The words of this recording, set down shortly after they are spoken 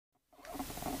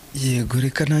Yego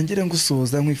reka ntangire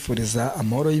ngusuhuza nkwifuriza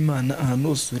amahoro y'Imana ahantu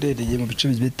hose urereye mu bice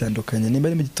bigiye bitandukanye. Niba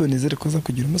ari mu gitondo nizere kuza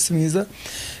kugira umunsi mwiza,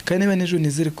 kandi niba n'ejo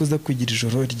nizere kuza kugira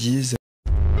ijoro ryiza.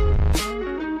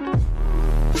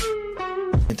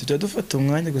 Tujya dufata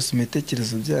umwanya gusoma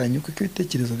ibitekerezo byanyu, kuko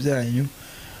ibitekerezo byanyu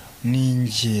ni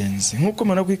ingenzi. Nk'uko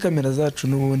mubona kuri kamera zacu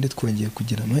n'ubundi twongeye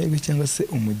kugira amahirwe cyangwa se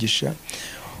umugisha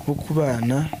wo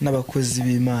kubana n'abakozi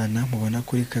b'Imana mubona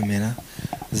kuri kamera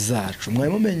zacu.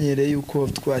 Mwari mumenyereye yuko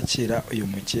twakira uyu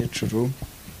mukecuru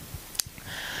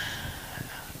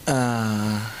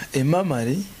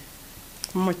Emamari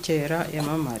kumukera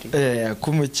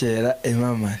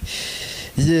Emamari.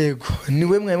 Yego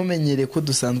niwe mwari mumenyereye ko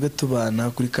dusanzwe tubana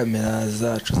kuri kamera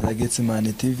zacu za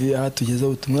Getsimani TV, aha tugeza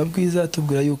ubutumwa bwiza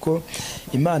tubwira yuko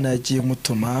Imana yagiye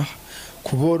mutuma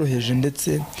kuboroheje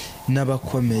ndetse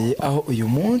n'abakomeye, aho uyu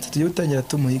munsi tugiye gutangira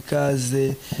tumuha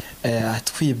ikaze,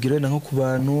 twibwira nko ku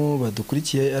bantu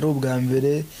badukurikiye ari ubwa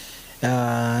mbere,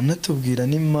 natubwira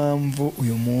n'impamvu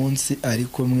uyu munsi ari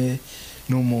kumwe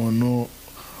n'umuntu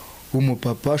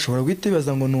w'umupapa. Ashobora guhita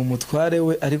bibaza ngo ni umutware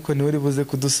we, ariko niwe uri buze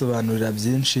kudusobanurira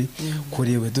byinshi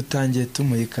kuri we. Dutangiye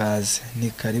tumuha ikaze,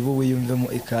 ni karibu wiyumvemo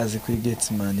ikaze kuri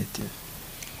Getsimani TV.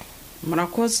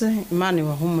 Murakoze, Imana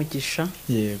ibaha umugisha.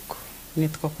 Yego.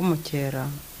 Nitwa kumukera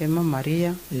Emamari.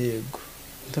 Yego.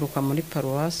 Turuka muri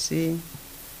paruwasi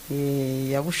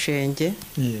ya Bushenge.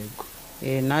 Yego.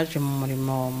 Naje mu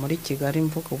murimo muri Kigali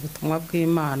mvuga ubutumwa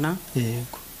bw'Imana.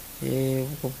 Yego.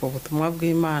 Ubwo butumwa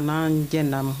bw'Imana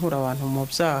ngenda mpura abantu mu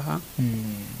byaha.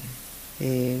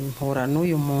 Mpura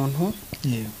n'uyu muntu.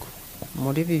 Yego.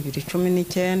 Muri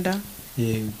 2019.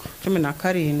 Yego.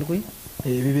 17.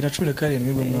 2017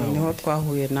 niho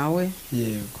twahuye nawe.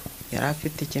 Yego. Yari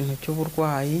afite ikintu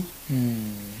cy'uburwayi.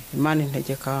 Imana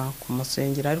integeka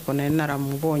kumusengera, ariko nari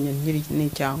naramubonye nkiri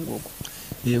n'icyangugu.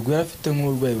 Yego, yari afite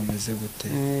nk'uburwayi bumeze gute?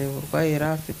 Uburwayi yari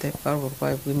afite bwari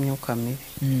uburwayi bw'imyuka mibi.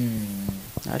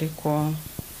 Ariko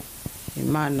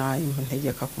Imana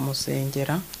imuntegeka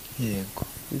kumusengera. Yego.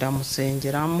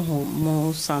 Ndamusengera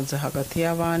musanze hagati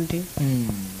y'abandi.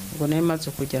 Ubwo nari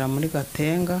maze kugera muri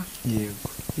Gatenga. Yego.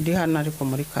 Ndi hano ariko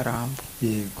muri Karambo.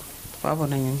 Yego.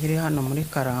 Twabonanye nkiri hano muri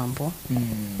Karambo.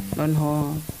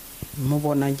 Noneho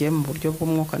mubona ngiye mu buryo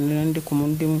bw'umwuka, ndi ku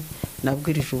mundi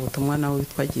nabwirije ubutumwa nawe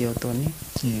witwa Giyodoni.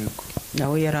 Yego.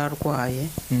 Nawe yararwaye.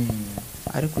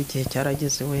 Ariko igihe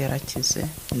cyarageze we yarakize.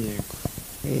 Yego.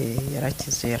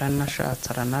 Yarakize, yaranashatse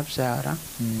aranabyara.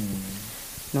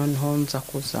 Noneho nza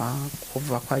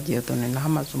kuva kwa Giyodoni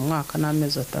nahamaze umwaka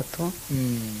n'amezi 3.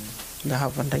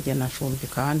 Ndahava ndagenda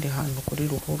nshumbika ahandi hantu kuri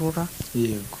Ruhurura.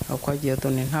 Yego. Aho kwa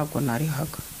Giyodoni ntabwo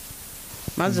narihaga.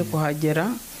 Maze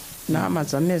kuhagera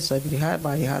namaze amezi 2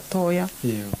 habaye hatoya.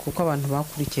 Yego. Kuko abantu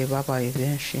bakurikiye babaye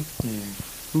benshi. Yego.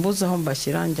 Mbuze aho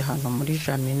mbashyira njye ahantu muri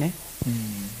Jamine.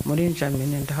 Muri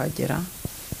Jamine ndahagera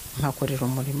nkakorera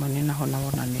umurimo, ni naho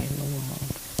nabonaniye n'uwo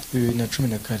muntu.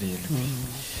 2017.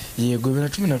 Yego,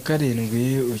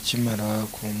 2017 ukimara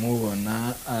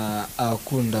kumubona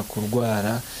akunda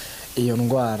kurwara iyo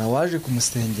ndwara, waje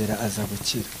kumusengera aza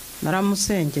gukira?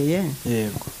 Naramusengeye.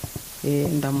 Yego.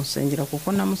 Ndamusengera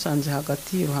kuko namusanze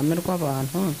hagati y'uruhame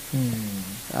rw'abantu.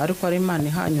 Ariko ari Imana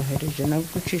ihanyohereje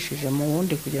nagucishije mu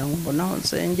wundi kugira ngo mbone aho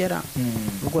nsengera.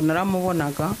 Ubwo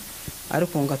naramubonaga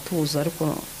ariko ngatuza,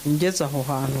 ariko ngeze aho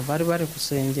hantu bari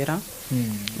gusengera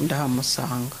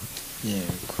ndahamusanga.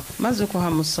 Yego. Maze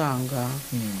kuhamusanga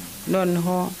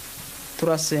noneho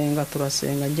turasenga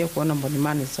ngiye kubona mbona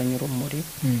Imana izanye urumuri.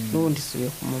 N'ubundi subiye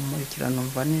kumumurikira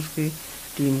numva n'ijwi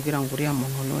rimbwira ngo uriya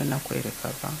muntu niwe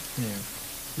nakwerekaga.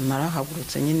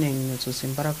 Narahagurutse nyine nyuzuza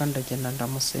imbaraga ndagenda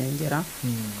ndamusengera.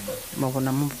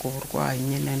 Mubona mu bwo burwayi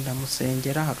nyine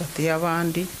ndamusengera hagati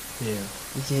y'abandi.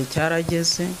 Igihe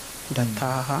cyarageze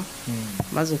ndataha.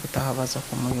 Maze gutaha baza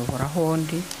kumuyobora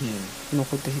hondi.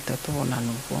 Nuko duhita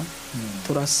tubonana, ubwo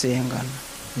turasengana.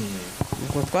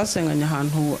 Ubwo twasenganye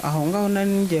ahantu aho ngaho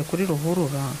nari ngiye kuri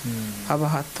Ruhurura.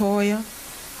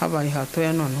 Habaye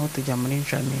hatoya noneho tujya muri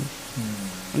Jamine.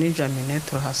 Muri Jamine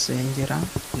turahasengera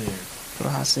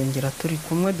turi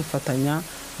kumwe, dufatanya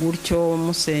gutyo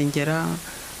musengera.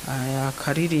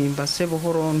 Akaririmba se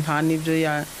buhoro, nta n'ibyo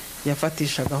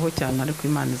yafatishagaho cyane, ariko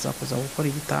Imana iza kuza gukora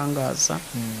igitangaza.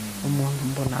 Umuntu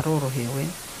mbona arorohewe,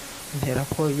 ntera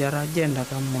ko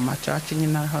yaragendaga mu macaci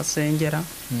nyine ahasengera.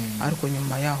 Ariko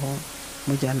nyuma yaho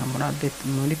mujyana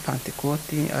muri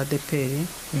Pentecote ADPR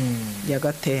ya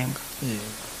Gatenga.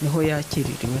 Niho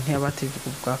yakiririwe, ntiyabatijwe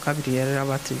ubwa kabiri, yari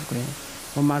yabatijwe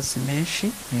mu mazi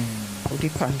menshi uri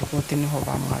Pantekote niho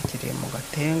bamwakiriye mu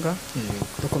Gatenga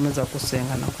dukomeza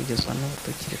gusengana kugeza n'ubu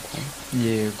tukiri kumwe.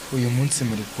 Yego, uyu munsi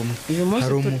muri kumwe. Uyu munsi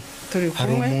turi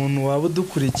hari kumwe. umuntu waba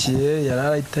udukurikiye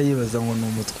yarahita yibaza ngo ni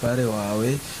umutware wawe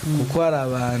kuko hari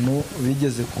abantu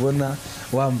bigeze kubona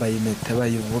wambaye impeta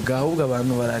bayivuga, ahubwo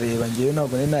abantu barareba, ngewe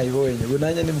ntabwo nari nayibonye, ubu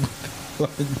nanjye nibwo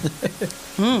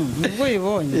nibwo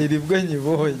uyibonye. Nibwo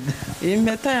nyibonye. Iyi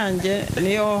mpeta yanjye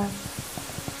niyo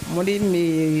muri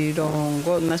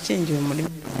mirongo nashingiwe muri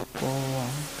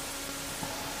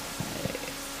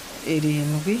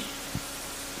 7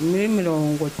 muri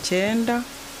 90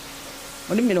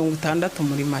 muri 60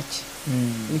 muri make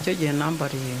nicyo gihe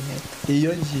nambariye impeta.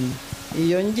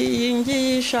 Iyo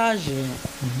ngiyi ishaje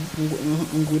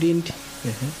ngurindi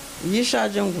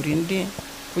yishaje ngurindi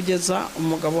kugeza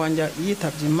umugabo wanjye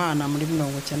yitabye Imana muri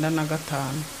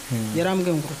 95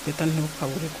 yarambwiye ngo urupeta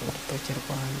ntirukabure ku rutoke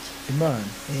rwanjye. Imana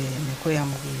niko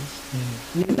yambwiye.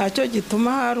 Nacyo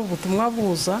gituma hari ubutumwa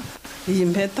buza iyi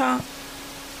mpeta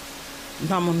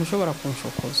nta muntu ushobora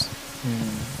kunshokoza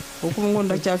kuko ubu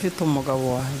ndacyafite umugabo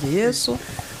wanjye Yesu.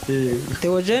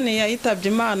 Theogene yitabye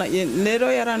Imana rero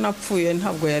yaranapfuye,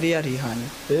 ntabwo yari yarihanye,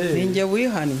 ninjye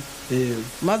wihanye.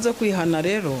 Maze kwihana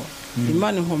rero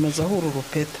Imana inkomeza ahura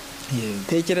urupeta.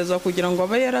 Tekereza kugira ngo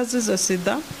abe yarazize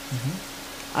sida,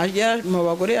 mu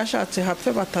bagore yashatse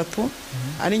hapfe 3,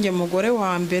 ari njye mugore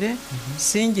wa mbere,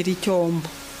 singira icyombo.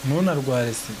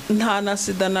 Ntunarware sida? Nta na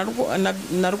sida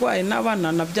narwaye,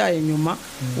 n'abana nabyaye nyuma,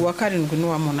 uwa 7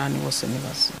 n'uwa 8 bose ni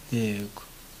bazima. Yego.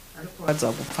 Ariko baza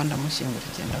gupfa ndamushyingura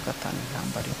 95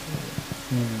 intambara ivuye.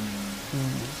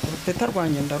 Urupeta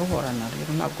rwanjye ndaruhorana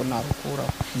rero ntabwo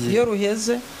narukuraho. Iyo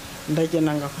ruheze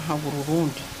ndagenda nkahagura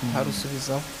urundi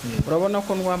harusubizaho. Urabona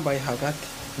ko rwambaye hagati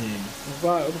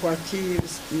rwa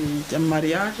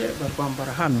mariage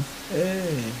barwambara hano.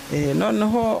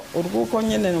 Noneho urwuko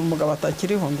nyine umugabo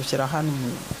atakiriho ndushyira hano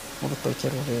mu rutoke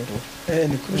rurerure.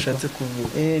 Niko bishatse kuvuga.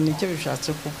 Nicyo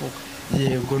bishatse kuvuga.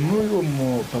 Yego, n'uyu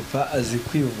mupapa azi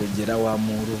kwivugira,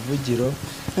 wamuha uruvugiro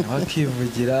nawe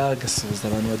akivugira agasuhuza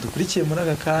abantu badukurikiye muri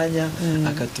aka kanya,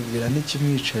 akatubwira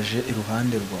n'ikimwicaje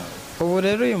iruhande rwawe. Ubu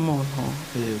rero uyu muntu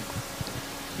yego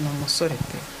ni umusore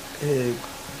pe. Yego,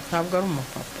 ntabwo ari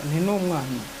umupapa, ni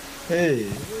n'umwana.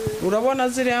 Urabona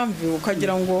ziriya mvi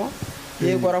ukagira ngo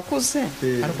yego arakuze,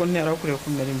 ariko ntiyarakwiriye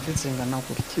kumera imvi zingana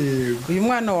gutya. Uyu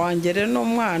mwana wanjye rero ni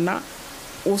umwana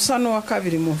usa n'uwa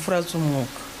 2 mu mfura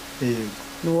z'umwuka.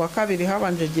 Ni uwa 2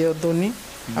 habanje Geodoni,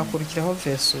 akurikiraho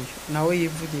Vesuyo, nawe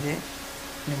yivugire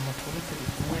ni mukuru turi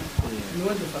kumwe,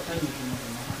 niwe dufatanyije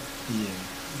umurimo hano.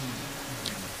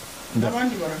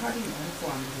 N'abandi barahari ariko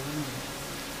wambere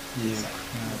yego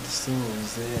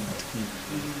nadusuhuze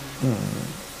natwibwire.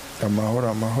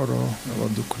 Amahoro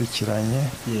abadukurikiranye.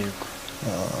 Yego,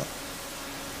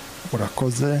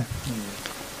 urakoze.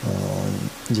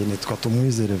 Njye nitwa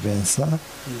Tumwizere Vincent,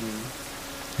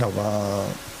 nkaba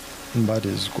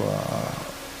mbarizwa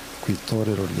ku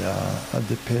itorero rya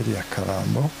ADPR ya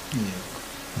Karambo.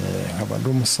 Nkaba ndi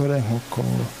umusore nk'uko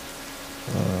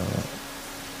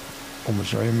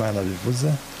umuja w'Imana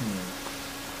bivuze.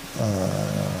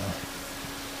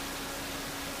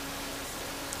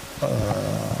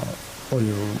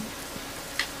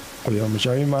 uyu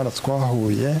muja w'Imana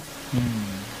twahuye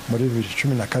muri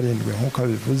 2017 nk'uko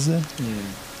bivuze.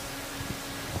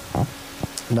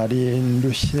 Nari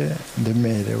ndushye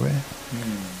ndemerewe,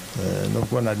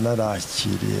 nubwo nari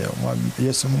narakiriye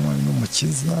Yesu nk'umwami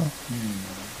n'umukiza,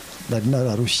 nari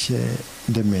nararushye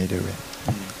ndemerewe.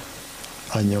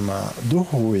 Hanyuma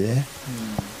duhuye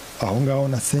aho ngaho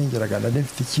nasengeraga, nari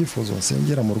mfite icyifuzo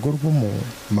nsengera mu rugo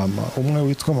rw'umumama umwe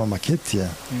witwa Mama Ketia.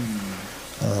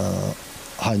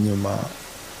 Hanyuma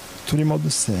turimo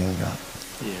dusenga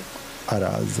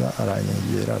araza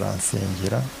aranyegera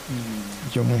aransengera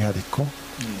by'umwihariko.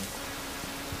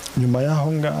 Nyuma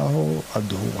y'aho ngaho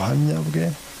aduha ubuhamya bwe.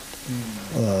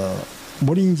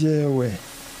 Muri njyewe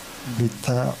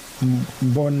bita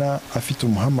mbona afite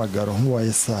umuhamagaro nk'uwa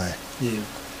Yesaya,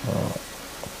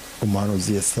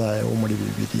 umuhanuzi Yesaya wo muri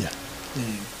Bibiliya.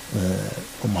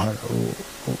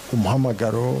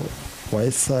 Umuhamagaro wa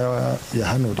Yesaya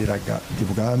yahanuriraga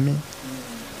ibwami.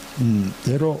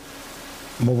 Rero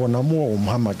mubonamo uwo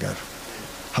muhamagaro.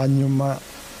 Hanyuma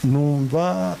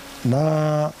numva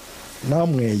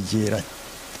namwegera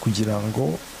kugira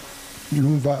ngo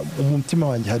numva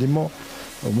umutima wanjye harimo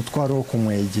umutwaro wo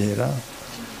kumwegera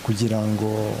kugira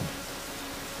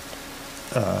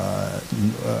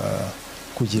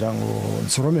ngo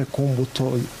nsorome ku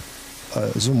mbuto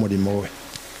z'umurimo we.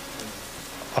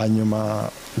 Hanyuma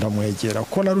ndamwegera,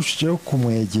 ko narushijeho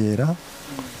kumwegera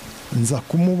nza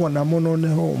kumubonamo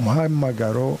noneho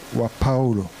umuhamagaro wa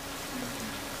Pawulo.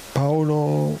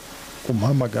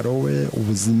 Umuhamagaro we,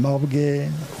 ubuzima bwe,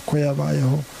 uko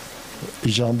yabayeho,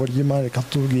 ijambo ry'Imana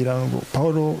rikatubwira ngo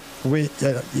Pawulo we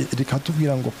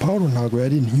rikatubwira ngo Pawulo ntago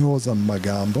yari intyoza mu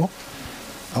magambo,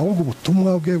 ahubwo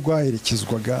ubutumwa bwe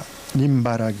bwaherekezwaga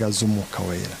n'imbaraga z'umwuka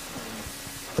wera.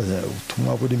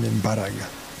 Ubutumwa burimo imbaraga.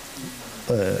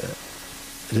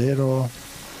 Rero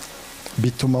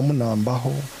bituma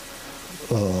munambaho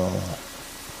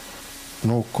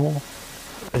nuko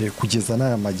kugeza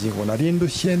n'aya magingo nari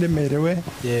ndushye ndemerewe.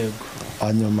 yego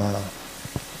hanyuma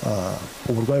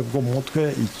uburwayi bwo mu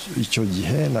mutwe icyo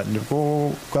gihe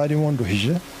nibwo bwari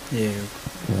bunduhije. yego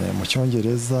mu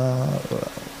cyongereza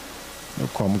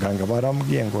kwa muganga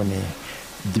barambwiye ngo ni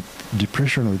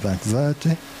depression with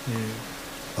anxiety.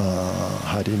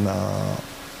 hari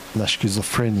na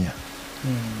schizophrenia.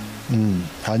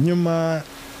 hanyuma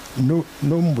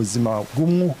no mu buzima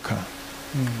bw'umwuka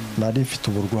nari mfite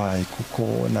uburwayi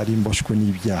kuko nari mboshwe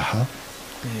n'ibyaha.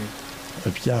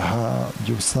 ibyaha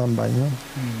by'ubusambanyi,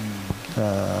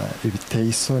 ibiteye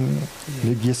isoni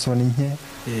n'iby'isoni nke,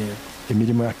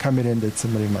 imirimo ya kamere ndetse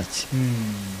muri make,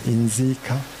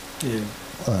 inzika.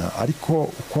 ariko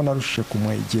uko narushije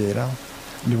kumwegera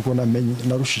nibwo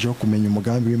narushijeho kumenya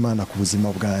umugambi w'Imana ku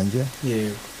buzima bwanjye.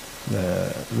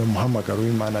 n'umuhamagaro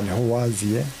w'Imana niho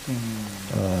waziye.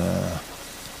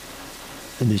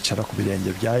 nicara ku birenge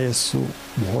bya Yesu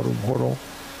buhoro buhoro,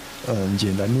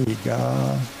 ngenda niga.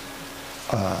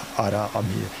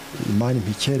 Imana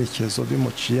impa icyerekezo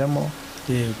bimuciyemo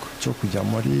cyo kujya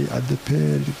muri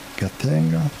ADPR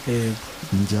Gatenga.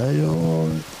 njyayo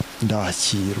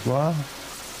ndakirwa.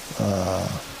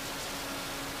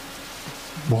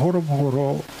 buhoro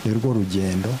buhoro nirwo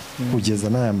rugendo kugeza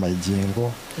n'aya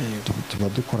magingo. tuba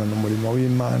dukorana umurimo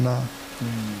w'Imana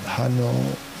hano,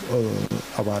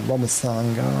 abantu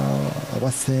bamusanga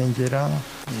abasengera,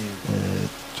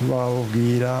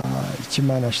 tubabwira icyo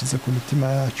Imana yashyize ku mitima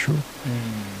yacu.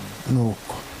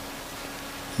 nuko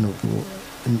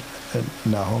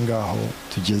naho ngaho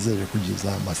tugezeje kugeza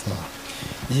amasaha.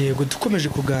 yego dukomeje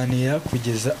kuganira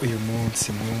kugeza uyu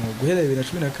munsi, guhera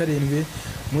 2017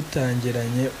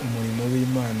 mutangiranye umurimo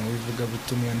w'Imana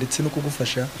w'ivugabutumwa ndetse no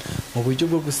kugufasha mu buryo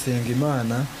bwo gusenga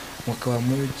Imana, mukaba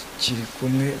mukiri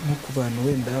kumwe. nko ku bantu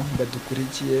wenda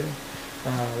badukurikiye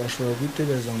bashobora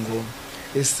gutekereza ngo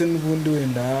ese n'ubundi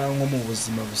wenda nko mu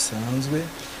buzima busanzwe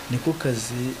niko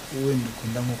kazi wenda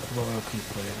ukunda nko kuba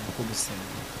wakwikorera ko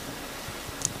gusenga?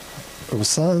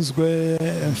 ubusanzwe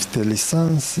mfite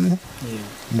lisansi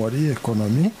muri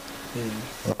ekonomi.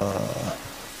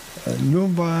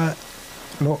 numva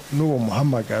n'uwo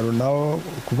muhamagaro nawo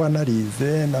kuba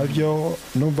narize nabyo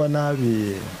numva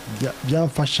nabi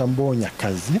byamfasha mbonye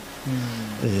akazi.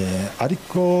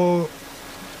 ariko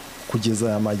kugeza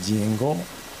aya magingo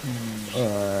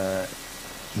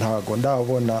ntago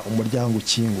ndabona umuryango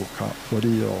ukinguka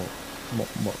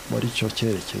muri icyo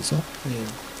cyerekezo.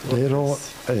 rero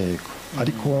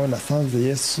ariko nasanze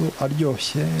Yesu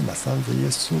aryoshye, nasanze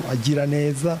Yesu agira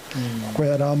neza, kuko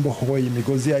yarambohoye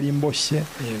imigozi yari imboshye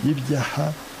y'ibyaha,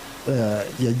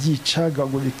 yagiye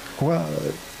icagagurika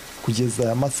kugeza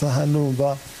aya masaha.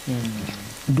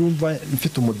 ndumva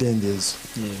mfite umudendezo.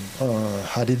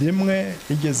 hari rimwe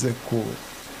igeze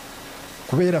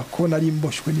kubera ko nari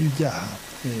mboshwe n'ibyaha,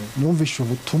 numvishe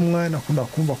ubutumwa nakunda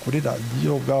kumva kuri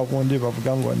radiyo bwa bundi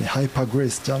bavuga ngo ni hyper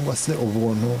grace, cyangwa se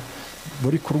ubuntu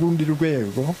buri ku rundi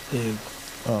rwego.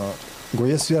 ngo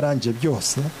Yesu yarangije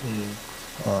byose,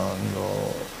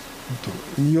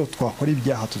 niyo twakora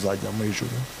ibyaha tuzajya mu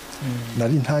ijuru.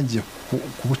 nari ntangiye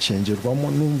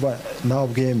kubucengerwamo, numva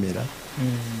ntabwemera.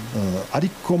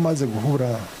 ariko maze guhura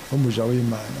n'umuja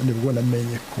w'Imana nibwo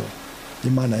namenye ko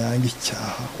Imana yanga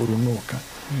icyaha urunuka,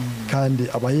 kandi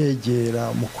abayegera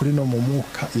mu kuri no mu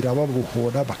mwuka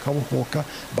irababohora, bakabohoka,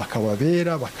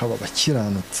 bakababera, bakaba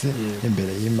bakiranutse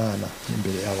imbere y'Imana,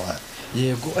 imbere y'abantu.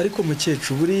 yego ariko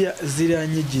mukecuru, buriya ziriya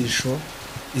nyigisho,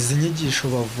 izi nyigisho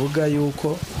bavuga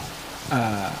yuko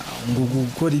ngo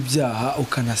gukora ibyaha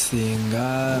ukanasenga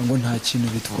ngo nta kintu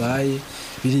bitwaye,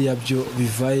 biriya byo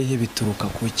bivaye he? bituruka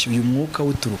ku ki? uyu mwuka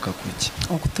uturuka ku ki?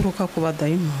 guturuka ku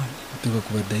badayimoni.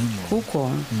 kuko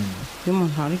iyo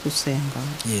umuntu ari gusenga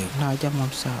ntajya mu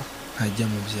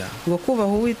byaha. ngo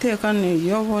kubaha Uwiteka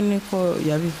niyo niko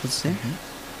yabivuze.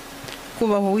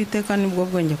 kubaha Uwiteka nibwo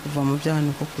bwenge, kuva mu byaha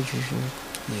niko kujijuka.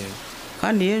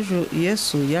 kandi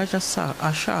Yesu yaje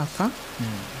ashaka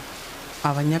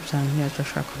abanyabyaha, ntiyaje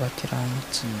ashaka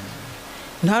abakiranutsi.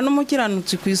 nta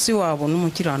n'umukiranutsi ku isi wabo,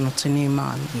 n'umukiranutsi ni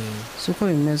Imana. siko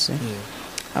bimeze.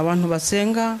 abantu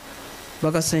basenga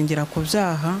bagasengera ku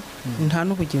byaha nta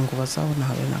n'ubugingo bazabona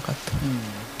habe na gato.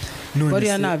 None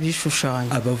bariya se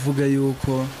nabishushanya abavuga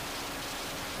yuko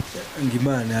ngo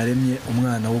Imana yaremye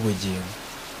umwana w'ubugingo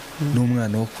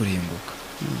n'umwana wo kurimbuka,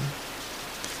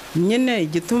 nyine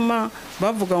igituma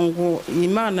bavuga ngo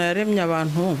Imana yaremye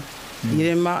abantu,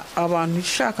 irema abantu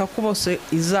ishaka ko bose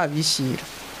izabishyira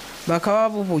bakaba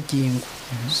b'ubugingo,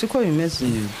 siko bimeze.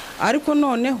 Ariko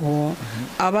noneho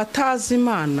abatazi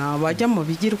Imana bajya mu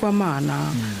bigirwamana,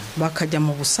 bakajya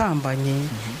mu busambanyi,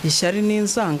 ishyari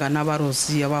n'inzangano,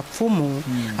 abarozi, abapfumu,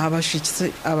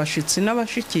 abashitsi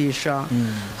n'abashikisha,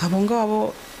 abo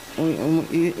ngabo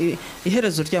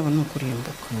iherezo ryabo ni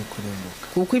ukurimbuka.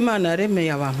 Kuko Imana yaremeye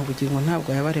abantu ubugingo,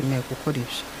 ntabwo yabaremeye gukora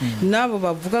ibyo. Nabo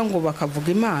bavuga ngo bakavuga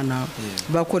Imana,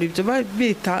 bakora ibyo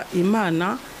bita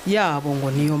Imana yabo ngo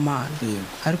niyo Mana,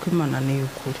 ariko Imana niyo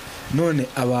ukuri. None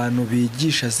abantu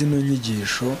bigisha zino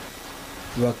nyigisho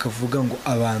bakavuga ngo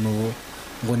abantu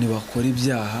ngo ntibakora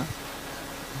ibyaha,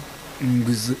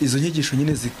 izo nyigisho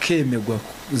nyine zikemegwa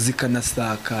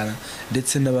zikanasakara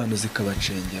ndetse n'abantu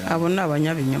zikabacengera, abo ni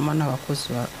abanyabinyoma n'abakozi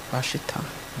ba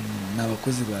shitani,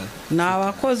 ni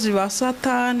abakozi ba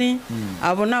satani.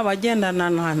 Abo ni abagendana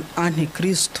na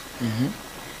antikristo.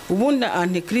 Ubundi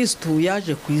antikristo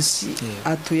yaje ku isi,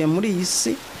 atuye muri iyi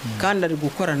si kandi ari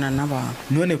gukorana n'abantu.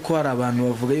 None ko hari abantu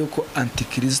bavuga yuko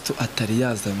antikristo atari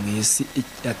yaza mu isi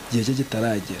igihe cye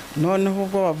kitaragera, noneho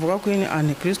ubwo bavuga ko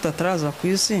antikristo ataraza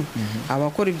ku isi,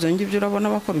 abakora ibyo ngibyo urabona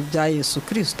bakora ibya Yesu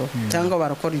Kristo cyangwa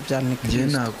barakora ibya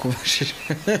antikristo?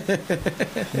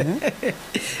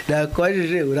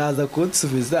 nakubajije uraza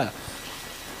kunsubiza.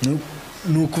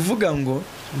 Ni ukuvuga ngo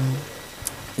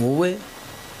wowe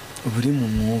buri mu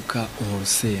mwuka uhora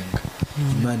usenga,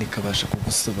 Imana ikabasha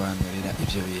kugusobanurira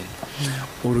ibyo bintu.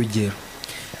 Urugero,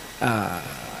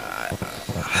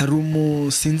 hari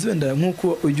umusinzi wenda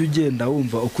nk'uko ujya ugenda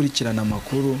wumva ukurikirana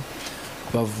amakuru,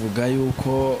 bavuga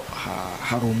yuko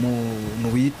hari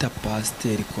umuntu wita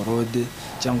pasiteri Korode,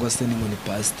 cyangwa se ni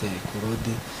pasiteri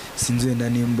Korode, sinzi wenda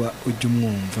nimba ujya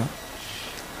umwumva,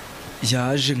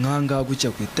 yaje nk'ahangaha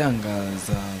gutya ku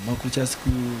itangazamakuru cyangwa se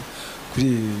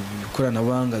kuri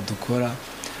ikoranabuhanga dukora,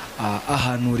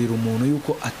 ahanurira umuntu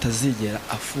yuko atazigera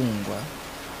afungwa,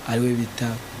 ariwe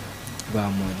bita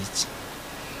bamuriki.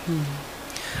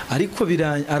 Ariko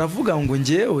aravuga ngo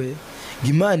njyewe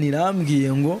Imana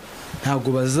irambwiye ngo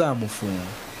ntabwo bazamufunga,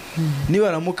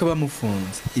 nibaramuka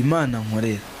bamufunze Imana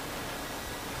nkorera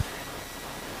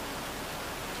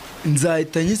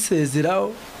nzahita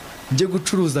nyisezeraho njye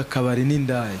gucuruza akabari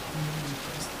n'indaya.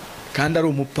 Kandi ari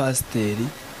umupasiteri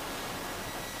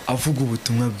avuga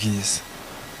ubutumwa bwiza.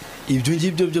 Ibyo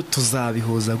ngibyo byo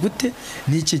tuzabihuza gute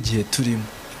n'iki gihe turimo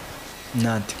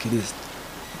na antikristo?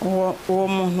 Uwo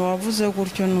muntu wavuze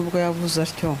gutyo nubwo yavuze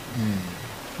atyo,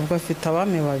 ubwo afite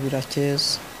abami babiri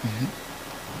akeza.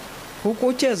 Kuko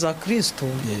ukeza Kristo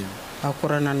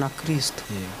akorana na Kristo.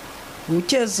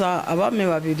 Ukeza abami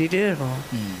babiri rero,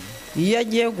 iyo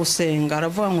agiye gusenga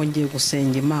aravuga ngo ngiye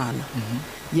gusenga Imana.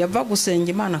 Yava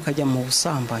gusenga Imana akajya mu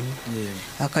busambanyi,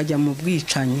 akajya mu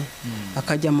bwicanyi,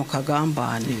 akajya mu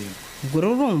kagambane. Ubwo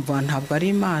urumva ntabwo ari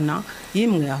Imana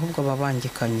imwe, ahubwo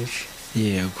babangikanyije.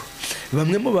 Yego,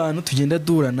 bamwe mu bantu tugenda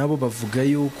duhura nabo bavuga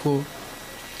yuko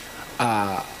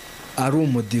ari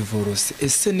umudivorce.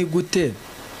 Ese ni gute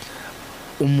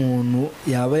umuntu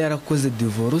yaba yarakoze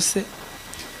divorce,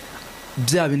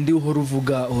 bya bindi uhora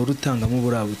uvuga, uhora utangamo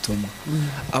buriya butumwa,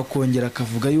 akongera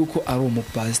akavuga yuko ari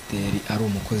umupasiteri, ari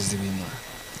umukozi w'Imana?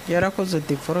 Yarakoze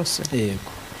divorce?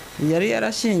 Yego. Yari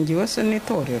yarashyingiwe se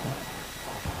n'itorero?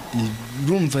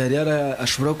 Urumva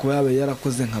ashobora kuba yaba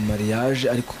yarakoze nka mariage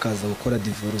ariko kaza gukora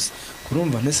divorce.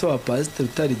 Kurumva ntese wa pasiteri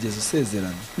utarigeze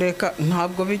usezerana? Reka,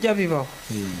 ntabwo bijya bibaho.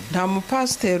 Nta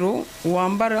mupasiteri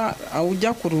wambara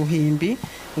ujya ku ruhimbi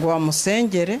ngo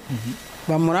bamusengere,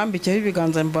 bamurambikeho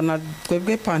ibiganza. Mbona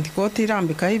twebwe Pantikoti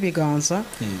irambikaho ibiganza,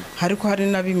 ariko hari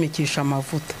n'abimikisha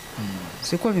amavuta.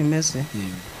 Siko bimeze?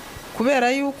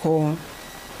 Kubera yuko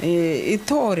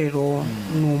itorero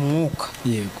ni umwuka.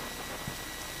 Yego.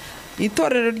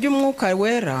 Itorero ry'umwuka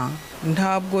wera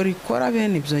ntabwo rikora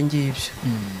bene ibyo ngibyo.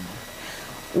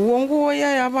 Uwo nguwo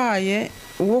yabaye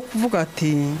uwo kuvuga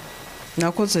ati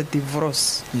nakoze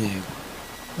divorce,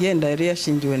 yenda yari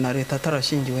yashingiwe na leta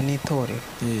atarashingiwe n'itorero,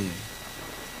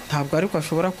 ntabwo ariko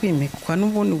ashobora kwimikwa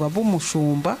n'ubundi waba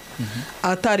umushumba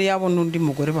atari yabona undi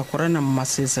mugore bakorana mu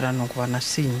masezerano ngo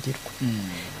banashyingirwe.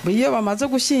 Iyo bamaze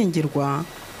gushyingirwa,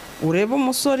 ureba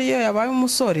umusore iyo yabaye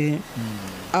umusore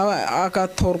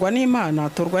agatorwa n'Imana,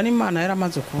 atorwa n'Imana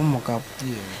yaramaze kuba umugabo.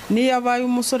 Niyo yabaye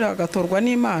umusore agatorwa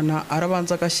n'Imana,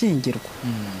 arabanza agashyingirwa.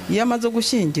 Iyo amaze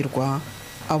gushyingirwa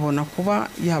abona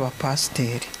kuba yaba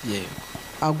pasiteri.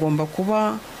 agomba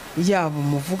kuba yaba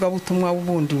umuvugabutumwa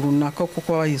w'ubundi runaka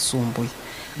kuko aba yisumbuye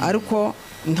ariko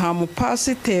nta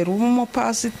mupasiteri uba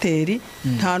umupasiteri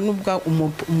nta n'ubwa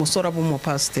umusore aba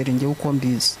umupasiteri ngewe uko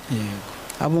mbizi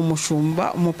aba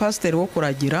umushumba umupasiteri wo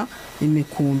kuragira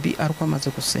imikumbi ariko amaze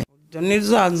gusenga. Ibyo ni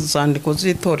za nzandiko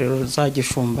z'itorero za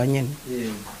gishumba nyine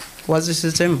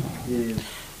wazisizemo.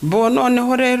 Bo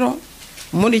noneho rero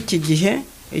muri iki gihe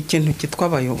ikintu kitwa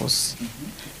abayobozi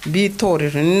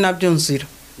b'itorero ni nabyo nzira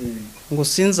ngo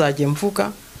sinzajye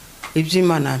mvuga ibyo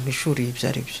Imana yampishuriye ibyo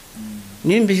ari byo.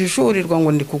 Nimbihishurirwa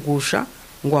ngo ndi kugusha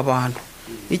ngo abantu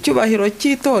icyubahiro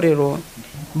cy'itorero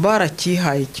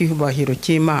barakihaye icyubahiro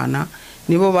cy'Imana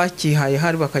nibo bakihaye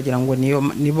hari bakagira ngo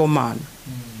nibo Mana.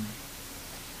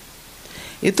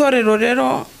 Itorero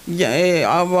rero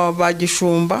aba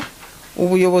bagishumba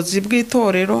ubuyobozi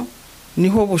bw'itorero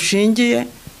niho bushingiye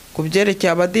ku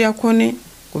byerekeye abadiyakoni,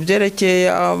 ku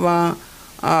byerekeye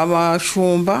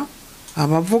abashumba,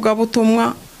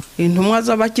 abavugabutumwa, intumwa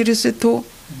z'abakirisitu.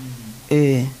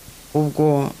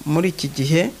 Ubwo muri iki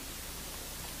gihe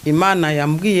Imana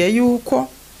yambwiye yuko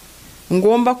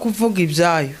ngomba kuvuga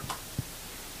ibyayo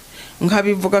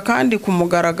nkabivuga kandi ku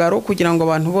mugaragaro kugira ngo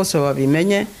abantu bose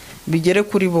babimenye bigere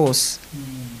kuri bose.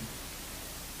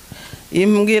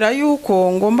 Imbwira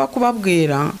yuko ngomba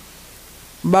kubabwira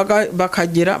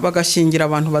bagashingira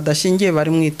abantu badashingiye bari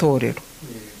mu itorero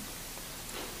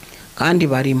kandi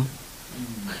barimo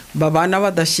babana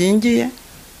badashingiye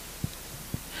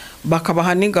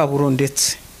bakabaha n'ingaburo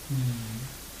ndetse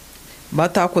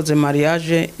batakoze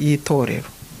mariage y'itorero.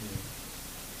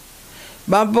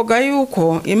 Bavuga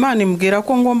yuko Imana imbwira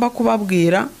ko ngomba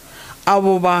kubabwira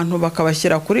abo bantu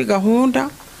bakabashyira kuri gahunda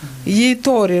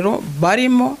y'itorero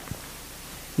barimo,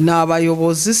 ni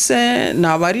abayobozi se, ni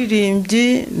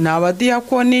abaririmbyi, ni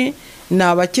abadiyakoni, ni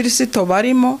abakirisito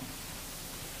barimo,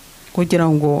 kugira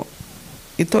ngo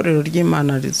itorero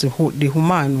ry'Imana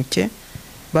rihumanuke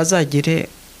bazagire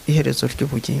iherezo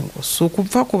ry'ubugingo. Si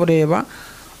ukupfa kureba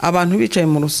abantu bicaye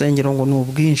mu rusengero ngo ni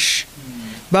ubwinshi.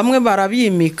 Bamwe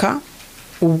barabimika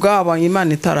ubwabo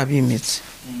Imana itarabimitse.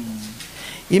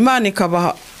 Imana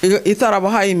ikaba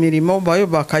itarabahaye imirimo bayo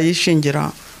bakayishingira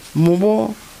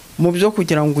mu byo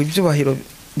kugira ngo ibyubahiro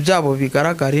byabo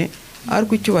bigaragare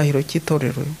ariko icyubahiro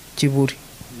cy'itorero kiburi.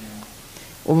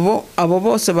 Abo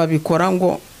bose babikora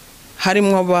ngo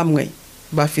harimo bamwe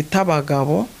bafite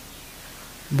abagabo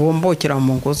bombokera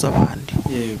mu ngo z'abandi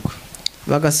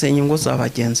bagasenya ingo za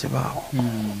bagenzi babo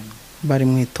bari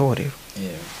mu itorero.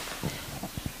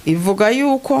 Ivuga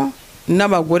yuko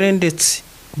n'abagore ndetse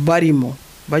barimo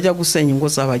bajya gusenya ingo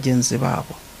za bagenzi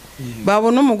babo,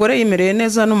 babona umugore yimereye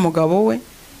neza n'umugabo we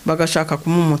bagashaka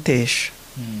kumumutesha.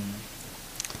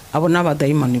 Abo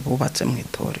n'abadayimoni bubatse mu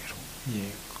itorero.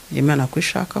 Imana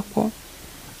kwishaka ko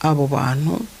abo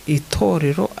bantu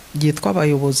itorero ryitwa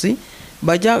abayobozi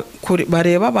bajya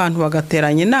bareba abantu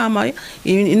bagateranya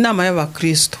inama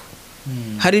y'abakristo.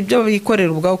 Hari ibyo bikorera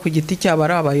ubwabo ku giti cyabo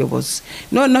ari abayobozi.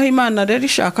 Noneho Imana rero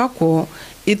ishaka ko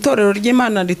itorero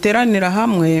ry'Imana riteranira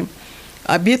hamwe,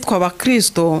 abitwa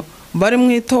abakristo bari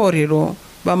mu itorero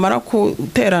bamara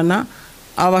guterana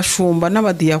abashumba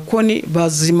n'abadiyakoni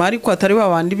bazima ariko atari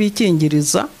babandi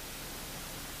bikingiriza,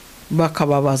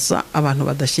 bakababaza abantu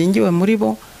badashingiwe muri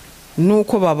bo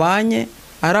nuko babanye,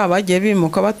 ari abagiye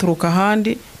bimuka baturuka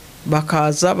ahandi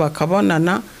bakaza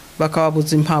bakabonana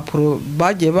bakababuza impapuro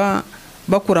bagiye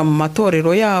bakura mu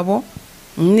matorero yabo.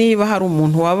 Niba hari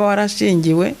umuntu waba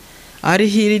warashingiwe ari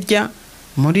hirya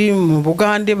mu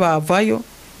Bugande bavayo,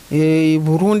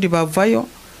 Burundi bavayo,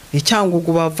 cyangwa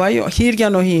bavayo, hirya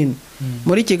no hino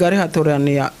muri Kigali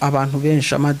hatoraniye abantu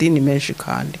benshi, amadini menshi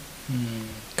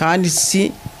kandi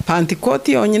si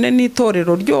Pantikoti yonyine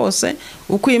n'itorero ryose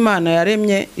uko Imana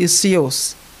yaremye isi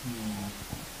yose.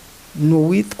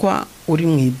 N'uwitwa uri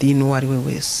mu idini uwo ari we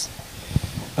wese.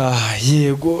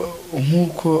 Yego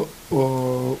nk'uko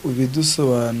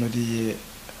ubidusobanuriye,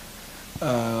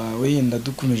 wenda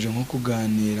dukomeje nko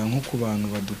kuganira nko ku bantu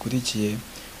badukurikiye,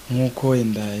 nk'uko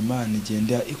wenda Imana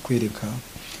igenda ikwereka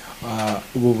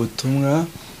ubu butumwa.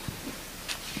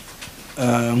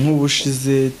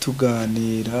 Nk'ubushize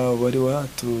tuganira wari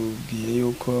watubwiye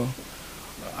yuko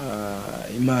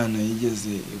Imana yigeze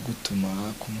igutuma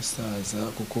ku musaza,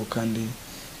 kuko kandi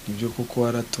nibyo kuko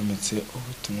waratumetse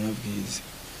ubutumwa bwiza.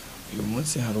 Uyu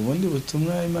munsi hari ubundi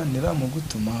butumwa Imana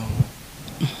iramugutumaho?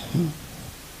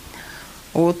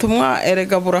 Ubutumwa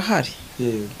erega burahari.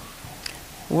 Yego,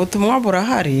 ubutumwa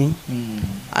burahari,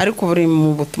 ariko buri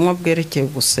mu butumwa bwerekeye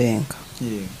gusenga.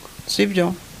 Yego,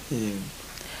 sibyo? Yego.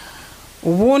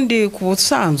 Ubundi ku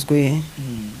busanzwe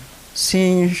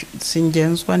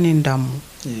singenzwa n'indamu.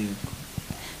 Yego.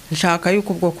 nshaka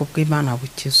yuko ubwoko bw'Imana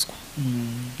bukizwa,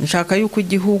 nshaka yuko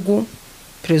igihugu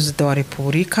perezida wa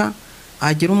repubulika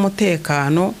agira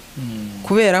umutekano,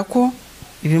 kubera ko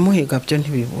ibimuhiga byo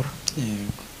ntibibura.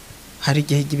 Hari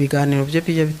igihe ibiganiro byo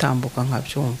bijya bitambuka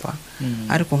nkabyumva,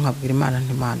 ariko nkabwira Imana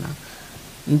nti Imana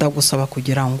ndagusaba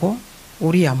kugira ngo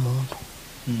uriya muntu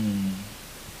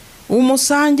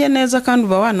umusange neza, kandi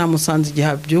uba wanamusanze igihe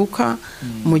abyuka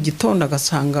mu gitondo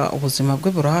agasanga ubuzima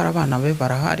bwe burahari, abana be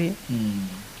barahari,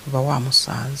 uba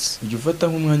wamusanze. Ujya ufata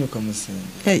nk'umwanya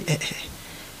ukamusengera.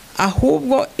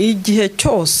 Ahubwo igihe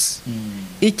cyose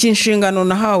iki inshingano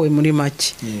nahawe muri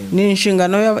make ni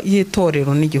inshingano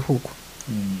y'itorero n'igihugu.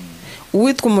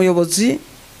 Uwitwa umuyobozi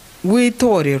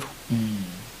w'itorero,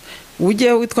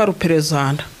 ugiye witwa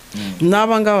ruperezida,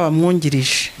 n'aba ngaba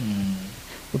bamwungirije.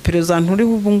 Ruperezida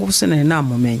uriho ubu ngubu sinari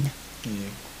namumenya,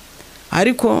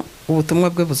 ariko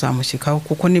ubutumwa bwe buzamushyikaho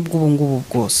kuko nibwo ubu ngubu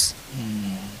bwose,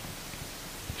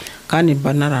 kandi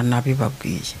mba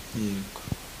naranabibabwiye.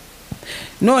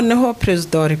 Noneho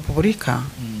perezida wa repubulika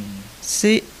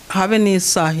si habe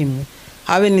n'isaha imwe,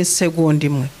 habe n'isegonda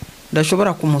imwe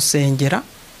ndashobora kumusengera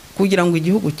kugira ngo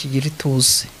igihugu kigire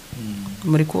ituze.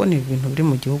 Muri kubona ibintu biri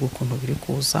mu gihugu ukuntu biri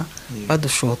kuza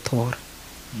badushotora,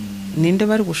 ninde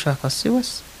bari gushaka si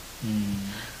wese,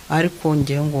 ariko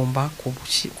ngiye ngomba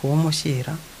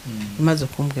kubumushyira, imaze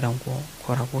kumbwira ngo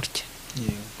kora gutya,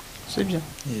 sibyo?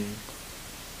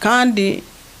 Kandi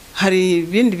hari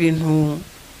ibindi bintu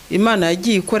Imana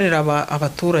yagiye ikorera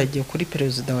abaturage kuri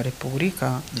perezida wa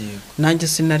repubulika, nanjye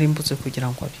sinarimbutse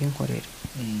kugira ngo abinkorere,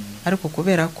 ariko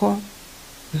kubera ko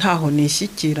ntaho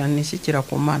nishyikira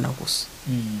ku Mana gusa.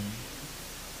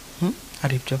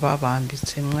 Hari ibyo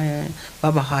babambitse, mwe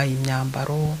babahaye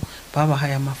imyambaro,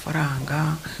 babahaye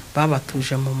amafaranga,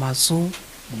 babatuje mu mazu,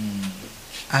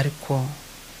 ariko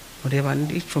mureba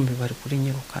n'icumbi bari kuri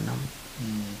nyirukanamo,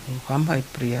 bambaye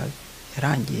priya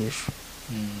yarangiye ejo.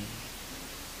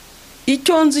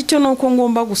 Icyo nzi cyo nuko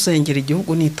ngomba gusengera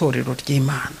igihugu n'itorero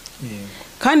ry'Imana,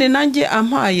 kandi nanjye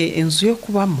ampaye inzu yo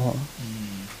kubamo,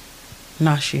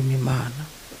 nashima Imana.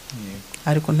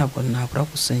 Ariko ntabwo nabura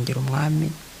gusengera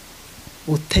umwami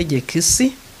utegeka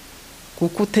isi,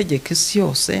 kuko utegeka isi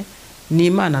yose ni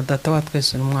Imana data wa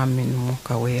twese n'umwami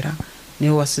n'umwuka wera,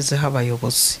 niwe wasizeho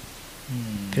abayobozi.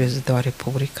 Perezida wa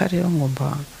repubulika rero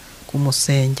ngomba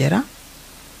kumusengera,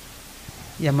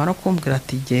 yamara kumbwira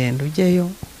ati genda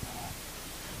ujyeyo,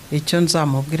 icyo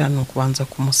nzamubwira ni ukubanza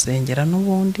kumusengera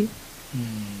n'ubundi,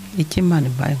 icyo Imana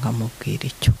impaye nkamubwira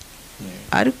icyo.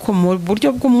 Ariko mu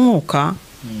buryo bw'umwuka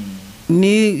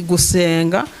ni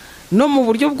gusenga, no mu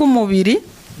buryo bw'umubiri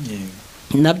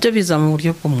nabyo biza mu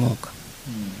buryo bw'umwuka.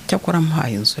 Cyakora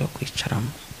mpaye inzu yo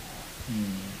kwicaramo,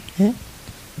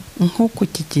 nk'uko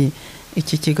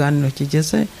iki kiganiro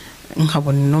kigeze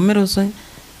nkabona inomero ze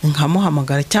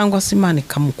nkamuhamagara, cyangwa se Imana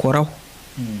ikamukoraho,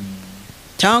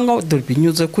 cyangwa dore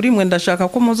binyuze kuri mwe ndashaka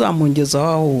ko muzamungezaho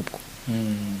ahubwo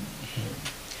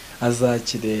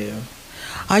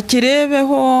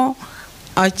akirebeho,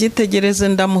 akitegereze,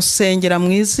 ndamusengera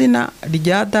mu izina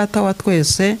rya data wa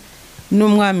twese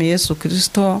n'umwami Yesu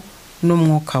Kristo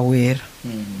n'umwuka wera,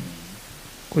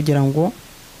 kugira ngo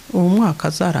uwo mwaka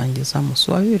azarangiza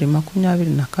musi wa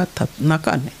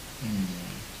 2024.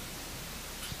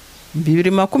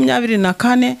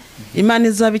 2024 Imana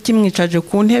izaba ikimwicaje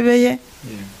ku ntebe ye,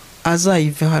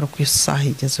 azayive hari ku isaha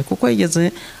igeze, kuko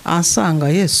yigeze ansanga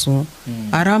Yesu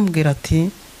arambwira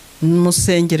ati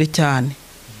musengere cyane,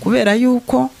 kubera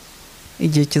yuko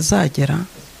igihe kizagera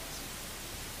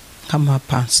nk'ama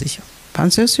pansiyo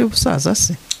y'ubusaza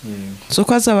se,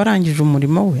 suko azaba arangije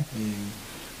umurimo we.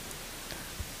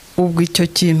 Ubwo icyo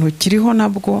kintu kiriho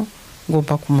nabwo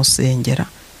ngomba kumusengera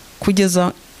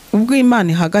kugeza ubwo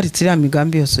Imana ihagaritse iriya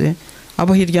migambi yose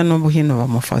abo hirya no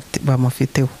hino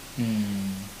bamufiteho.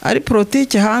 Ari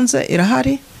politike hanze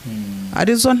irahari,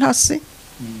 arizo ntasi,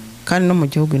 kandi no mu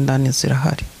gihugu indani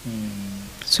zirahari.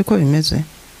 Siko bimeze.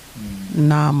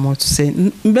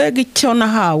 Mbega icyo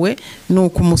nahawe ni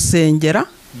ukumusengera,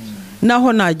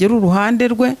 naho nagira uruhande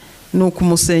rwe ni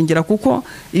ukumusengera, kuko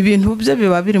ibintu bye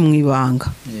biba biri mu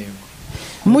ibanga.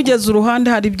 Mugeze uruhande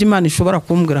hari ibyo Imana ishobora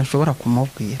kumbwira, nshobora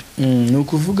kumubwira. Ni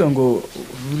ukuvuga ngo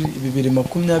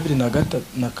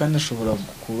 2024 ashobora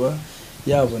kuba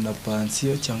yabona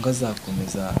pansiyo cyangwa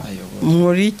azakomeza ayobora.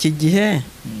 Muri iki gihe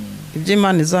ibyo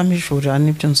Imana izampishurira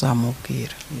nibyo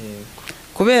nzamubwira,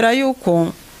 kubera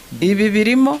yuko ibi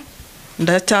birimo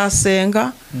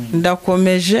ndacyasenga,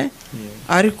 ndakomeje,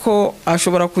 ariko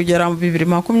ashobora kugera mu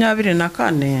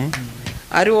 2024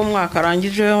 ari wo mwaka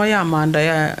arangije ya manda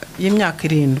y'imyaka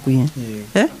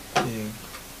 7.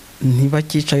 Niba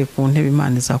cyicaye ku ntebe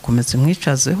Imana izakomeza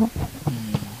imwicazeho,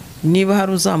 niba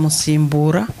hari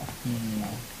uzamusimbura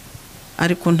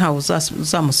ariko ntawe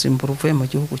uzamusimbura uvuye mu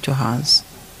gihugu cyo hanze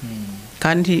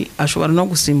kandi ashobora no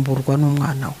gusimburwa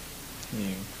n'umwana we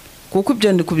kuko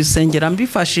ibyo ndi kubisengera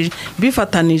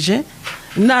bifatanije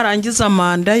narangiza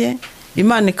manda ye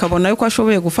Imana ikabona yuko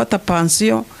ashoboye gufata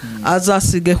pansiyo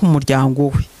azasigeho umuryango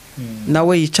we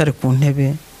nawe yicare ku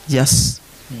ntebe ya se.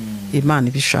 Imana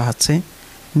ibishatse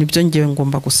nibyo ngiye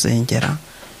ngomba gusengera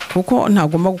kuko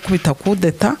ntagomba gukubita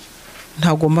kudeta,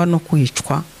 ntagomba no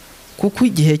kwicwa kuko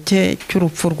igihe cye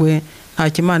cy'urupfu rwe nta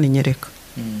kimana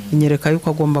inyereka yuko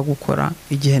agomba gukora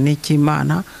igihe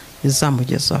n'ikimana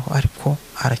izamugezaho ariko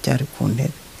aracyari ku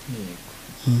ntebe.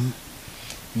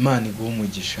 Imana iguha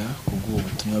umugisha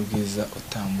kubw'ubutumwa bwiza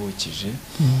utambukije.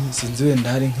 Sinzi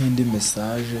wenda hari nk'indi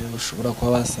message ushobora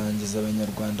kuba wasangiza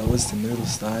abanyarwanda bose muri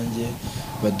rusange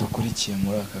badukurikiye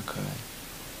muri aka kanya.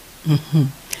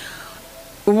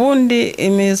 Ubundi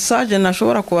message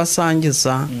nashobora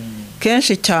kubasangiza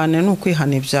kenshi cyane ni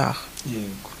ukwihana ibyaha.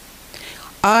 Yego.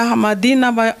 Amadini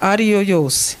ariyo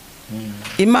yose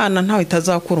Imana ntawe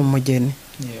itazakura umugeni.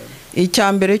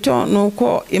 Icya mbere cyo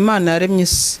nuko Imana yaremye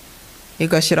isi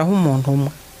igashyiraho umuntu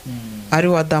umwe ari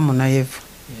wa Adamu na Eva.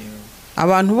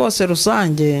 Abantu bose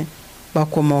rusange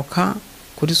bakomoka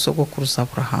kuri sogokuruza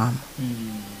Aburahamu.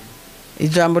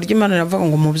 Ijambo ry'Imana riravuga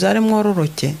ngo mubyare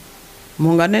mwororoke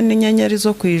mungane n'inyenyeri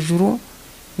zo ku ijuru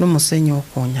n'umusenyi wo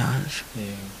ku nyanja.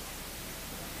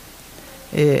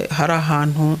 Hari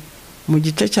ahantu mu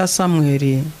gice cya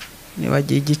Samweli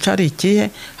nibagiye igice ari ikihe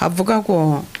havuga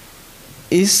ngo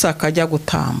Isaka ajya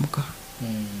gutambwa.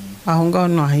 Aho ngaho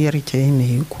naho yerekeye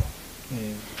imihigo.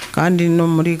 Kandi no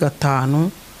muri 5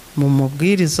 mu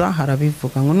mubwiriza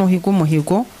harabivuga ngo nuhiga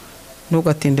umuhigo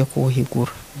ntugatinde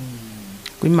kuwuhigura.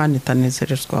 Imana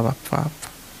itanezerezwa abapfapfa.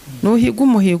 Nuhiga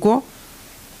umuhigo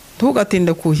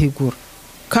ntugatinde kuwuhigura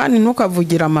kandi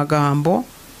ntukavugira amagambo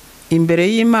imbere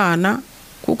y'Imana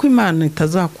kuko Imana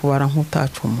itazakubara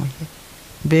nk'utacumuye.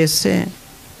 Mbese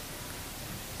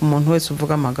umuntu wese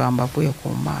uvuga amagambo avuye ku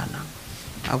Mana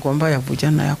agomba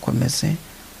yavuga nayakomeze.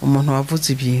 Umuntu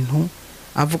wavuze ibintu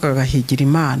avuga agahigira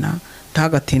Imana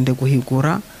ntagatinde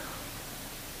guhigura.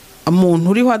 Umuntu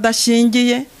uriho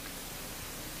adashingiye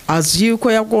azi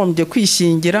yuko yagombye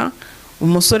kwishingira.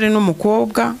 Umusore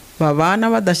n'umukobwa babana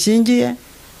badashingiye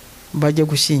bajye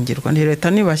gushyingirwa. Ni leta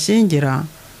nibashingira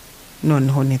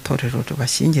noneho n'itorero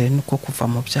ribashyingire nuko kuva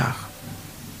mu byaha.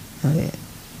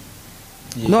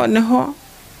 Noneho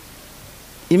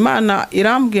Imana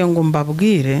irambwiye ngo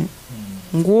mbabwire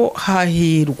ngo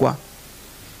hahirwa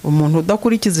umuntu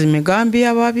udakurikiza imigambi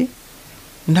y'ababi,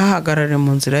 ntahagarare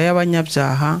mu nzira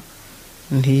y'abanyabyaha,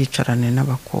 ntiyicarane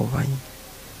n'abakobanyi.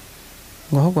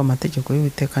 Ngo ahubwo amategeko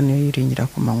y'Uwiteka niyo yiringira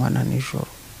ku manywa na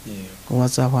nijoro.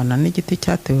 Wazahwana n'igiti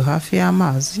cyatewe hafi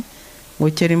y'amazi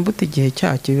ngo cyera imbuto igihe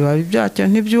cyacyo, ibibabi byacyo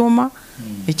ntibyuma,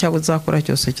 icyo uzakora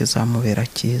cyose kizamubera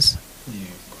cyiza.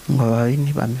 Ngo ababi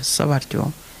ntibamesa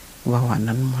batyo bahwana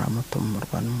n'umuramuto mu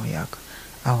murwa n'umuyaga.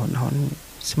 Aho naho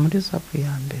si muri Zaburi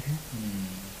ya mbere.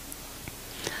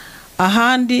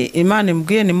 Ahandi Imana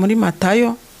imbwiye ni muri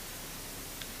Matayo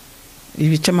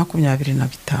ibice 25.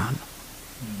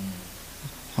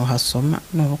 Uhasoma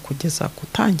no kugeza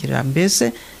gutangira.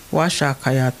 Mbese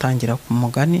washaka yatangira ku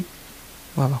mugani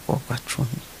w'abakobwa 10.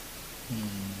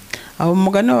 Abo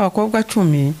mugani w'abakobwa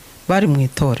 10 bari mu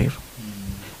itorero.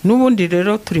 N'ubundi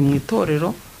rero turi mu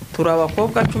itorero, turi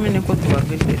abakobwa 10 niko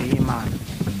tubarwa imbere y'Imana,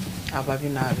 ababi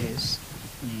n'abeza.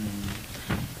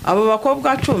 Abo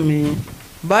bakobwa 10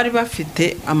 bari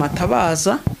bafite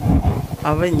amatabaza,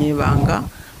 abanyebanga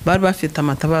bari bafite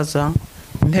amatabaza,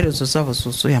 imperezo zabo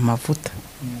zuzuye amavuta.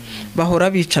 Bahora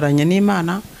bicaranye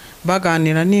n'Imana,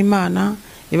 baganira n'Imana,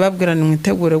 ibabwira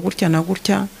nimwitegure gutya na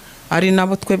gutya, ari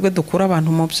nabo twebwe dukura abantu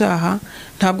mu byaha.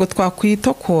 Ntabwo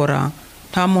twakwitokora.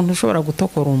 Nta muntu ushobora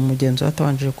gutokora umugenzi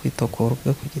atabanje kwitokora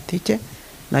ubwe ku giti cye,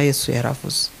 na Yesu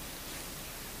yaravuze.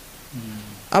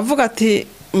 Avuga ati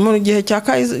mu gihe cya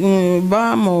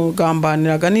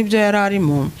bamugambaniraga n'ibyo yari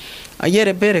arimo,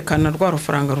 berekana rwa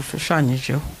rufaranga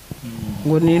rushushanyijeho.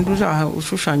 Ngo nindi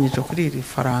ushushanyije kuri iri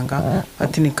faranga,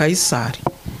 ati ni Kayisari.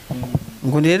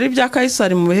 Ngo rero ibya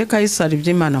Kayisari mu bihe Kayisari,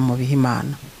 by'Imana mu bihe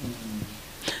Imana.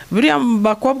 Buriya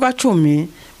bakobwa 10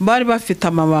 bari bafite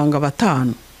amabanga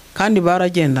 5 kandi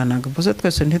baragendanaga. Bose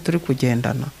twese ntituri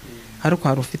kugendana, ariko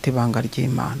hari ufite ibanga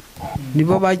ry'Imana.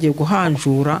 Nibo bagiye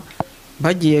guhanjura,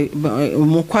 bagiye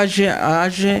umukwaje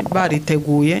aje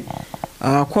bariteguye,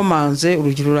 akomanze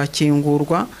urugi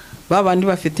rurakingurwa. Babandi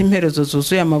bafite imperezo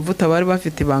zuzuye amavuta bari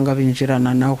bafite ibanga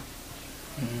binjirana nawe.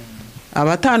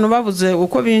 Abatanu babuze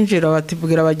uko binjira,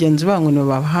 batibwira bagenzi bangu ni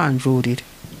babahanjurire.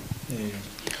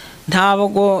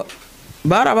 Ntabwo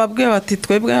barababwiye bati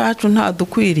twebwe yacu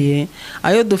ntadukwiriye,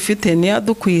 ayo dufite niyo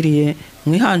adukwiriye,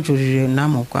 mwihanjurire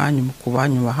namwe ubwanyu ku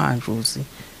banyu bahanjuzi.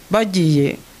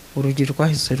 Bagiye urugi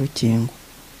rwahise rukingwa,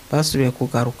 basubiye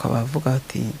kugaruka bavuga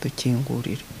ati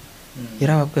dukingurire.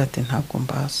 Yarababwiye ati ntabwo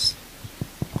mbazi,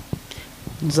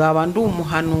 nzaba ndi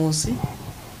umuhanuzi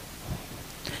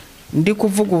ndi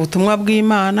kuvuga ubutumwa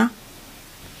bw'Imana,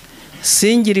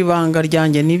 singira ibanga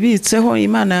ryanjye nibitseho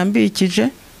Imana yambikije,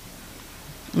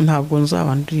 ntabwo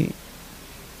nzaba ndi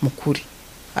mukuri.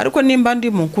 Ariko nimba ndi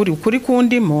mukuri, ukuri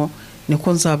kundimo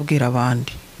niko nzabwira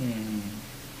abandi,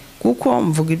 kuko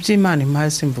mvuga iby'Imana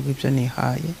impaye, simvuga ibyo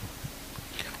nihaye.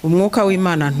 Umwuka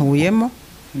w'Imana ntuyemo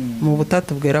mu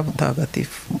butatu bwera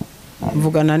butagatifu,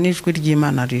 mvugana n'ijwi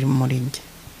ry'Imana riri muri njye.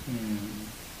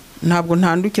 Ntabwo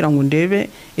ntandukira ngo ndebe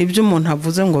ibyo umuntu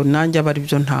avuze ngo nanjye aba ari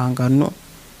byo ntangano.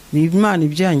 Ni Imana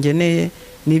ibyo yangeneye,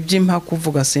 ni iby'impa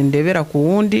kuvuga, sindebera ku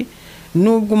wundi.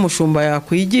 Nubwo umushumba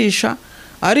yakwigisha,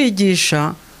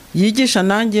 arigisha, yigisha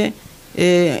nanjye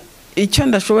icyo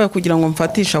ndashoboye kugira ngo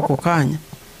mfatisha ako kanya.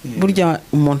 Burya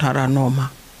umuntu aranoma.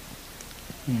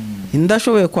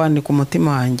 Ndashoboye kwandika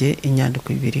umutima wanjye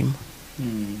inyandiko ibirimo,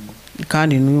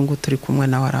 kandi n'uyu ngo turi kumwe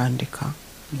nawe arandika,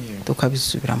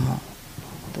 tukabisubiramo,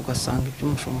 tugasanga ibyo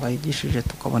umushumba yigishije,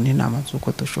 tukabona inama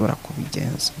z'uko dushobora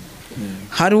kubigenza.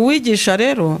 Hari uwigisha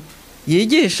rero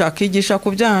yigisha akigisha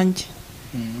ku byanjye,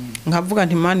 nkavuga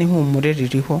nti Imana ihumure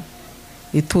ririho,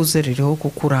 ituze ririho,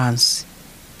 kuko uranzi.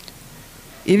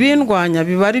 Ibindwanya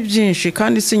biba ari byinshi,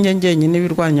 kandi si njye njyenyine,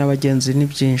 ibirwanya abagenzi ni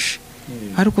byinshi,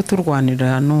 ariko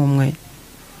turwanira n'umwe,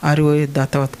 ari we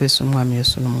Data wa twese, Umwami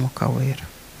Yesu n'Umwuka wera.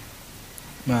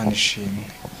 Imana ishimwe.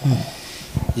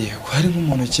 Yego, hari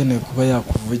nk'umuntu ukeneye kuba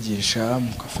yakuvugisha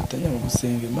mugafatanya mu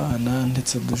gusenga Imana,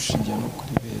 ndetse dushingiye no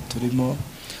kuri bihe turimo.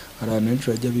 Hari abantu benshi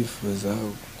bajya bifuza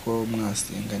ko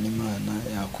mwasengana Imana,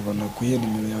 yakubona ku iyo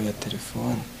nimero yawe ya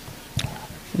telefone.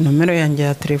 Nomero yanjye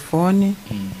ya telefone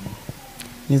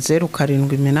ni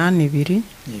 0782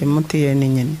 MTN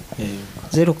nyine,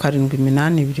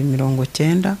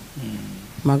 0782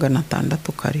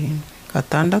 90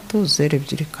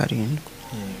 607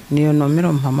 niyo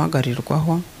nomero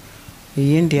mpamagarirwaho.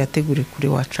 Iyindi yateguri kuri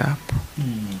WhatsApp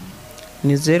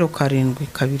ni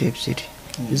 0722,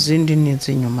 izindi ni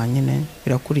izinyuma nyine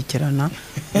birakurikirana.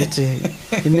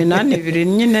 Iminani ibiri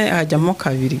nyine hajyamo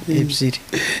kabiri ebyiri.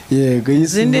 Yego,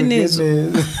 izindi ni izo.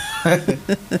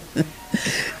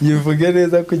 Yivuge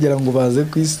neza kugira ngo baze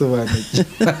kwisobanukira.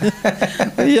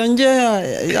 Iyo nge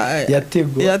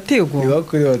yatego iba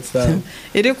kuri WhatsApp,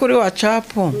 iri kuri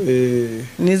WhatsApp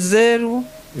ni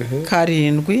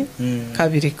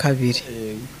 0722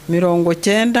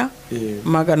 90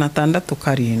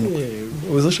 607.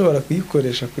 Uza ushobora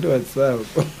kuyikoresha kuri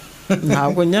WhatsApp?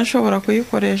 Ntabwo nyashobora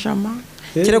kuyikoresha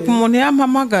kereka umuntu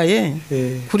yampamagaye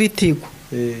kuri Tigo,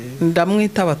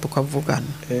 ndamwitaba tukavugana.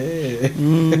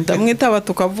 Ndamwitaba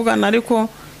tukavugana, ariko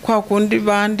kwa kundi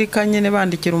bandika nyine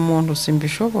bandikira umuntu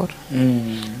simbishobora.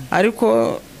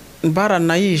 Ariko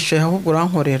baranayishe, ahubwo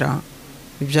urankorera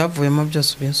ibyavuyemo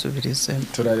byose ubinsubirize,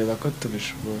 turareba ko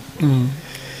tubishobora.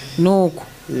 Nuko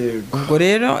ubwo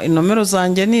rero inomero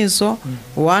zanjye nizo,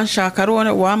 wanshaka ari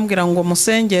wambwira ngo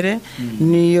musengere,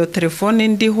 niyo telefone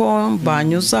ndiho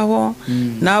banyuzaho,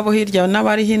 nabo hirya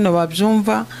n'abari hino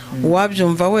babyumva.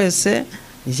 Uwabyumva wese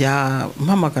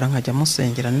yampamagara nkajya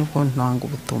musengera, niko ntanga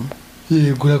ubutumwa.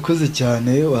 Yego, urakoze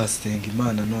cyane. Wasenga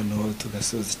Imana noneho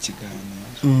tugasoza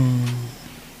ikiganiro.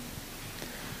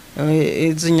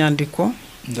 Izi nyandiko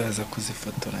ndaza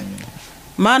kuzifotoranya.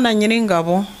 Mana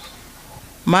Nyiringabo,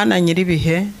 Mana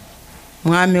Nyiribihe,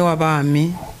 Mwami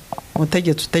w'abami,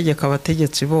 Mutegetsi utegeka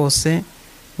abategetsi bose,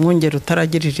 Mwungeri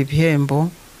utaragirira ibihembo,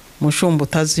 Mushumba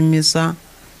utazimiza,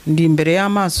 ndi imbere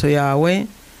y'amaso yawe,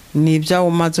 n'ibyawe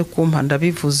umaze kumpa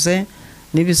ndabivuze,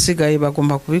 n'ibisigaye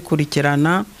bagomba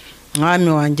kubikurikirana. Mwami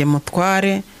wanjye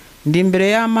mutware, ndi imbere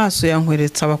y'amaso ya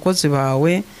nkweretse abakozi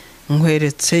bawe,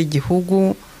 nkweretse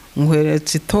igihugu,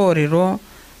 nkweretse itorero,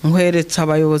 nkweretse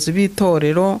abayobozi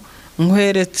b'itorero,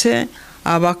 nkweretse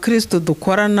abakristo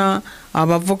dukorana,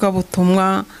 abavuga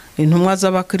butumwa, intumwa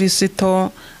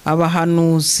z'abakristo,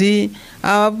 abahanuzi,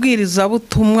 ababwiriza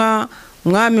butumwa.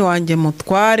 Mwami wanjye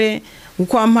mutware,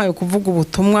 uko wampaye kuvuga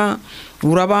ubutumwa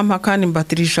urabampa, kandi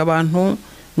mbatirisha abantu.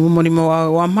 Ni umurimo wawe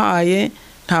wampaye,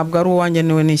 ntabwo ari uwanjye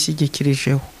niwe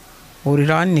nishyigikirijeho.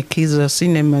 Urirani kiza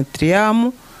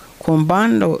sinemetriamu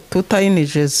kombando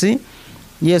tutainijezi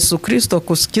Yesu Kristo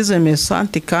kusikize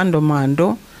mesanti kando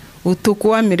mando,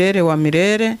 utukuwa milele wa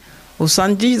milele,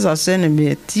 usanjiza sene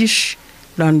mietish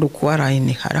landukuwa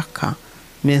raini haraka,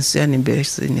 mensia ni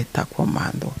beresi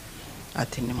nitakomando.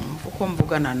 Ati ni mvuko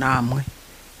mvugana namwe.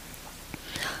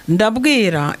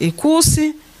 ndabwira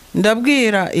ikusi,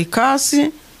 ndabwira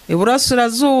ikasi,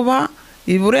 iburasirazuba,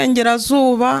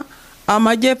 iburengerazuba,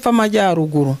 amajyepfo,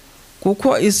 amajyaruguru,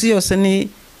 kuko isi yose ni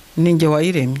njye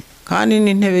wayiremye, kandi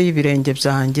n'intebe y'ibirenge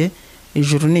byanjye,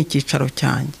 ijuru ni icyicaro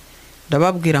cyanjye.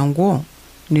 Ndababwira ngo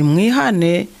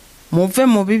nimwihane, muve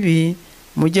mu bibi,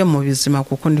 mujye mu bizima,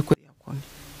 kuko ndi kuri yakone.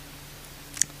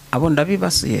 Abo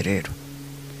ndabibasiye rero.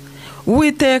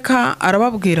 Uwiteka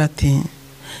arababwira ati,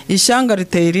 ishyanga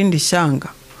riteye irindi shyanga,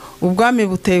 ubwami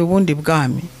buteye ubundi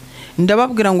bwami.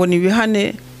 Ndababwira ngo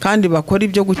nibihane kandi bakora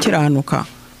ibyo gukiranuka,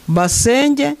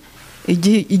 basenge,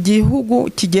 igihugu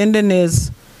kigende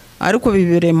neza, ariko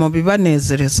bibiremo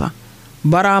bibanezereza.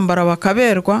 Barambara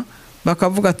bakaberwa,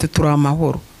 bakavuga ati turi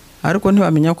amahoro, ariko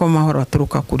ntibamenya ko amahoro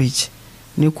aturuka kuri iki.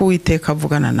 Niko Uwiteka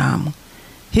avugana namwe.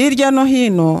 Hirya no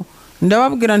hino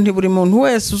ndababwira nti buri muntu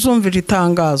wese uzumvira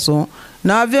itangazo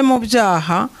nave mu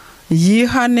byaha,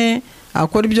 yihane,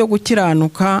 akora ibyo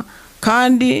gukiranuka,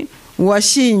 kandi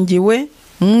uwashyingiwe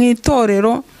mu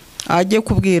itorero ajye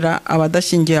kubwira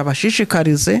abadashyingiye,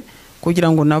 abashishikarize kugira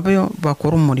ngo nabo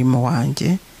bakore umurimo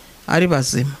wanjye ari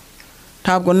bazima.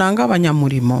 Ntabwo nanga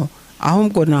abanyamurimo,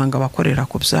 ahubwo nanga abakorera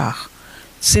ku byaha.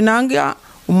 Sinanga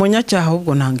umunyacyaha,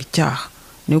 ahubwo nanga icyaha.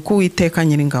 Niko Uwiteka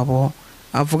Nyiringabo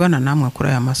avugana namwe kuri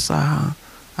aya masaha.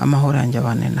 Amahoro yanjye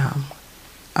abane namwe.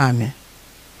 Amen.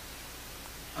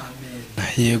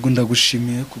 Yego,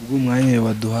 ndagushimiye kubw'umwanya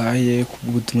waduhaye,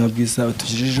 kubw'ubutumwa bwiza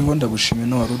utugejejeho. Ndagushimiye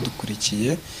no wari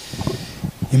udukurikiye.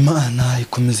 Imana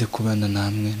ikomeze kubana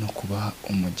namwe no kubaha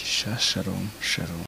umugisha. Shalom, shalom.